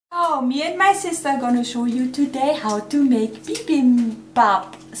So me and my sister are gonna show you today how to make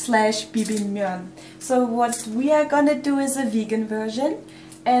bibimbap slash bibimmyun. So what we are gonna do is a vegan version,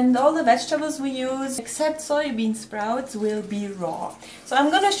 and all the vegetables we use except soybean sprouts will be raw. So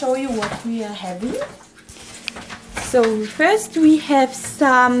I'm gonna show you what we are having. So first we have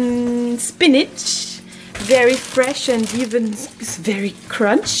some spinach, very fresh and even very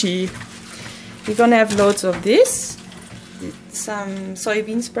crunchy. We're gonna have loads of this. Some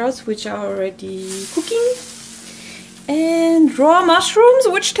soybean sprouts which are already cooking, and raw mushrooms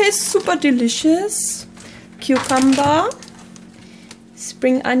which taste super delicious, cucumber,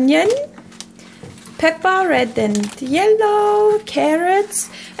 spring onion, pepper, red and yellow,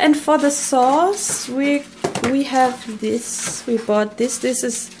 carrots, and for the sauce we have this. We bought this. This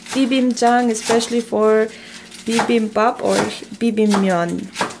is bibimbap, especially for bibimbab or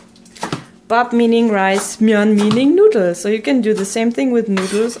bibimmyun. Bab meaning rice, myun meaning noodles. So you can do the same thing with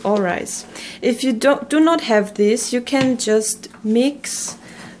noodles or rice. If you do not have this, you can just mix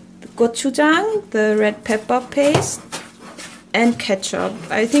the gochujang, the red pepper paste, and ketchup.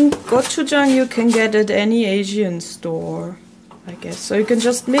 I think gochujang you can get at any Asian store, I guess. So you can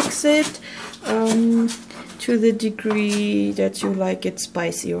just mix it to the degree that you like it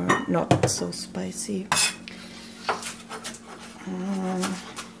spicy or not so spicy.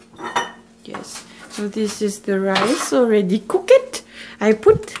 Yes, so this is the rice already cooked. I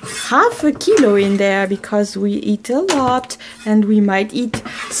put half a kilo in there because we eat a lot and we might eat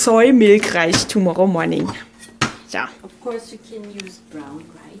soy milk rice tomorrow morning. So of course you can use brown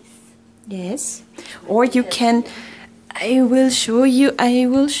rice. Yes, or you can. I will show you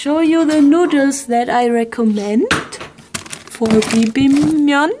the noodles that I recommend for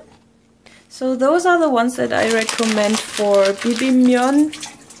bibimmyun. So those are the ones that I recommend for bibimmyun.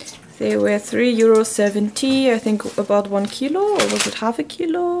 They were €3.70, I think about 1 kilo, or was it half a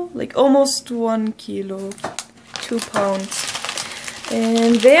kilo? Like almost 1 kilo, 2 pounds.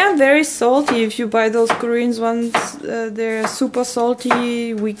 And they are very salty. If you buy those Korean ones, they're super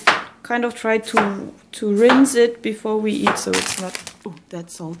salty. We kind of try to rinse it before we eat, so it's not that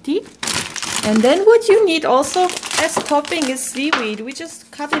salty. And then what you need also as topping is seaweed. We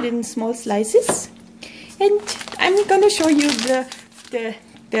just cut it in small slices. And I'm gonna show you the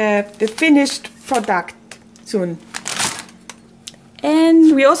finished product soon.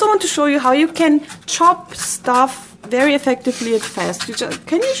 And we also want to show you how you can chop stuff very effectively and fast.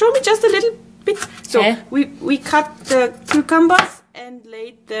 Can you show me just a little bit? So we cut the cucumbers and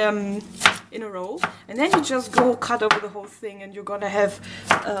laid them in a row, and then you just go cut over the whole thing, and you're gonna have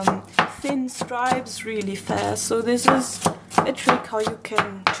thin stripes really fast. So this is a trick how you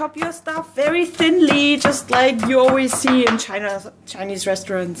can chop your stuff very thinly, just like you always see in Chinese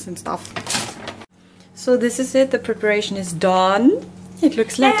restaurants and stuff. So this is it. The preparation is done. It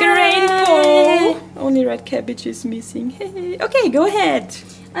looks like a rainbow. Only red cabbage is missing. Hey. Okay, go ahead.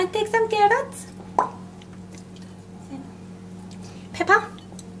 I'll take some carrots, pepper,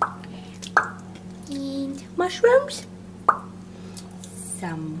 and mushrooms.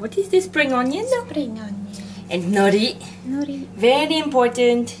 Some, what is this, spring onion? Spring onion. And nori. Nori. Very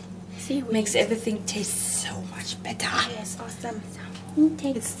important. Seaweed. Makes everything taste so much better. Yes, awesome.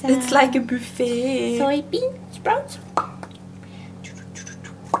 It's like a buffet. Soybean sprouts.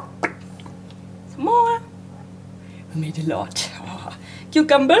 Some more. We made a lot. Oh.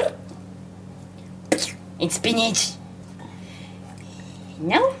 Cucumber. And spinach.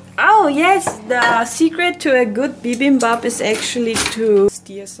 Now? Oh yes, the secret to a good bibimbap is actually to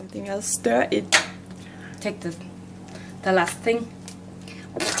stir it. Take the last thing.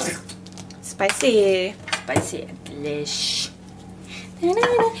 Spicy. Spicy and delish.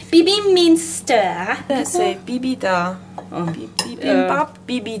 Bibi means stir. Say bibida. 비빔밥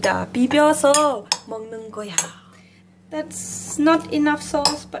비비다. 비벼서 먹는 거야. That's not enough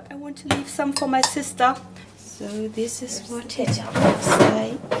sauce, but I want to leave some for my sister. So this is what it looks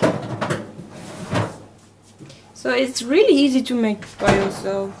like. So it's really easy to make by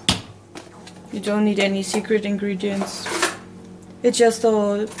yourself. You don't need any secret ingredients. It's just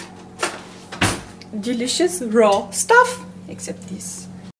all delicious raw stuff, except this.